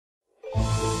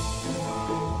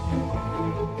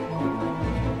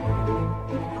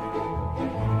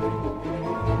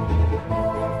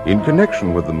In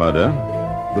connection with the murder,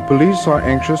 the police are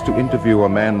anxious to interview a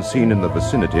man seen in the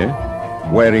vicinity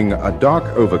wearing a dark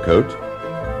overcoat,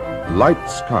 light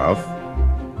scarf,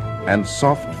 and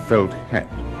soft felt hat.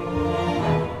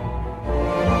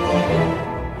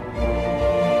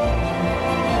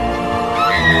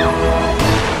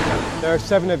 There are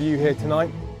 7 of you here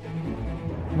tonight.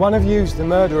 One of you's the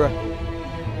murderer.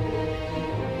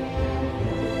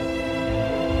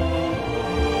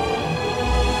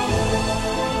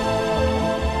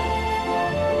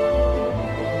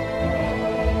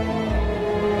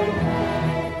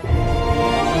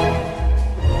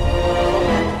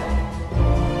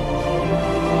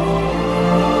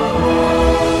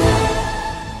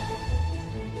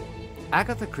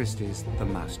 Agatha Christie's The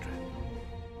Mousetrap.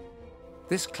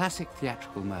 This classic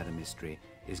theatrical murder mystery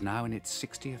is now in its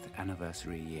 60th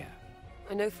anniversary year.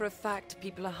 I know for a fact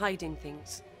people are hiding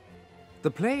things.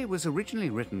 The play was originally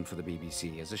written for the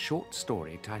BBC as a short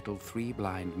story titled Three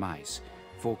Blind Mice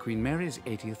for Queen Mary's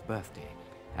 80th birthday,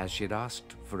 as she had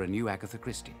asked for a new Agatha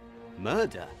Christie.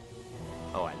 Murder?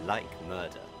 Oh, I like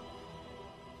murder.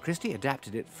 Christie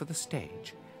adapted it for the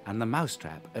stage, and The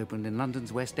Mousetrap opened in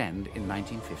London's West End in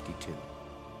 1952.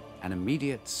 An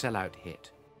immediate sellout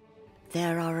hit.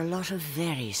 There are a lot of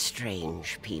very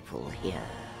strange people here.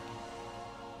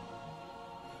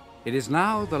 It is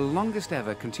now the longest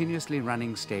ever continuously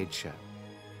running stage show,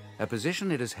 a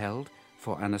position it has held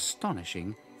for an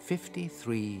astonishing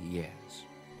 53 years.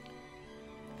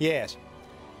 Yes,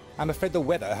 I'm afraid the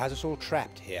weather has us all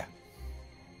trapped here.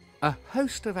 A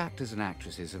host of actors and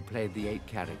actresses have played the 8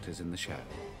 characters in the show,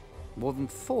 more than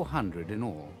 400 in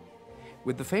all,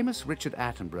 with the famous Richard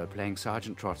Attenborough playing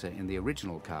Sergeant Trotter in the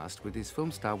original cast, with his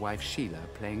film star wife Sheila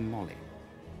playing Molly.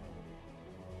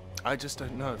 I just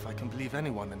don't know if I can believe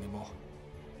anyone anymore.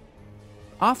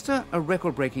 After a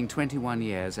record-breaking 21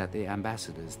 years at the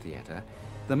Ambassadors Theatre,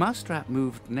 the Mousetrap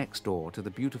moved next door to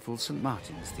the beautiful St.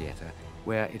 Martin's Theatre,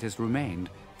 where it has remained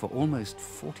for almost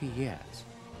 40 years.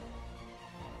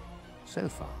 So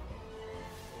far.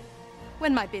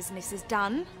 When my business is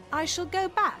done, I shall go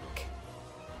back.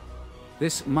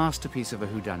 This masterpiece of a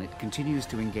whodunit continues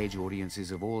to engage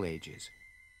audiences of all ages.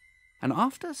 And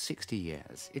after 60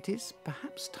 years, it is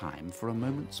perhaps time for a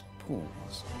moment's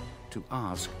pause to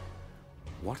ask,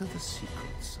 what are the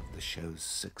secrets of the show's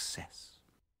success?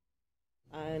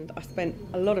 And I spent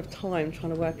a lot of time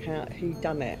trying to work out who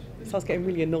done it. So I was getting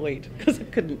really annoyed because I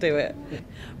couldn't do it.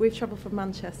 We've travelled from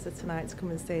Manchester tonight to come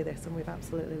and see this, and we've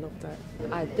absolutely loved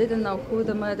it. I didn't know who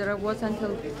the murderer was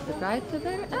until right to the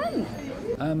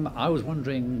end. I was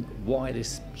wondering why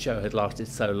this show had lasted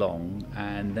so long,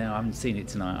 and now I haven't seen it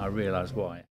tonight, I realise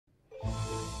why.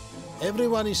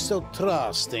 Everyone is so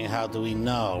trusting. How do we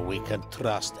know we can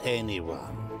trust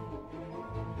anyone?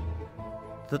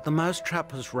 That the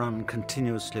Mousetrap has run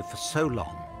continuously for so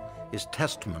long is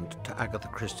testament to Agatha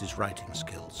Christie's writing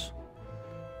skills.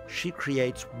 She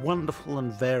creates wonderful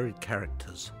and varied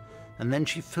characters, and then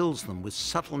she fills them with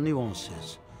subtle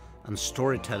nuances and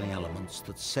storytelling elements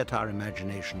that set our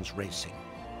imaginations racing.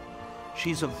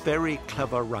 She's a very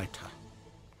clever writer.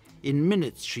 In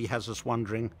minutes she has us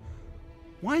wondering,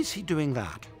 why is he doing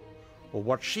that? Or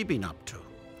what's she been up to?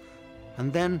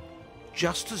 And then,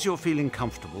 just as you're feeling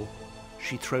comfortable,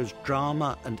 she throws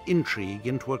drama and intrigue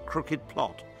into a crooked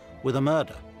plot with a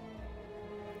murder.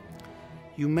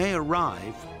 You may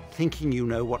arrive thinking you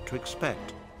know what to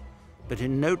expect, but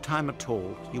in no time at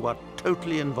all you are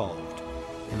totally involved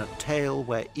in a tale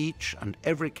where each and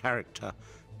every character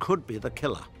could be the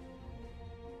killer.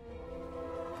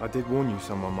 I did warn you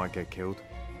someone might get killed.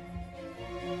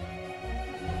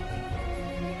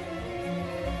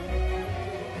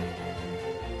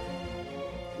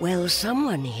 Well,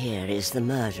 someone here is the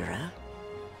murderer.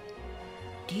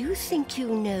 Do you think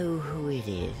you know who it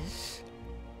is?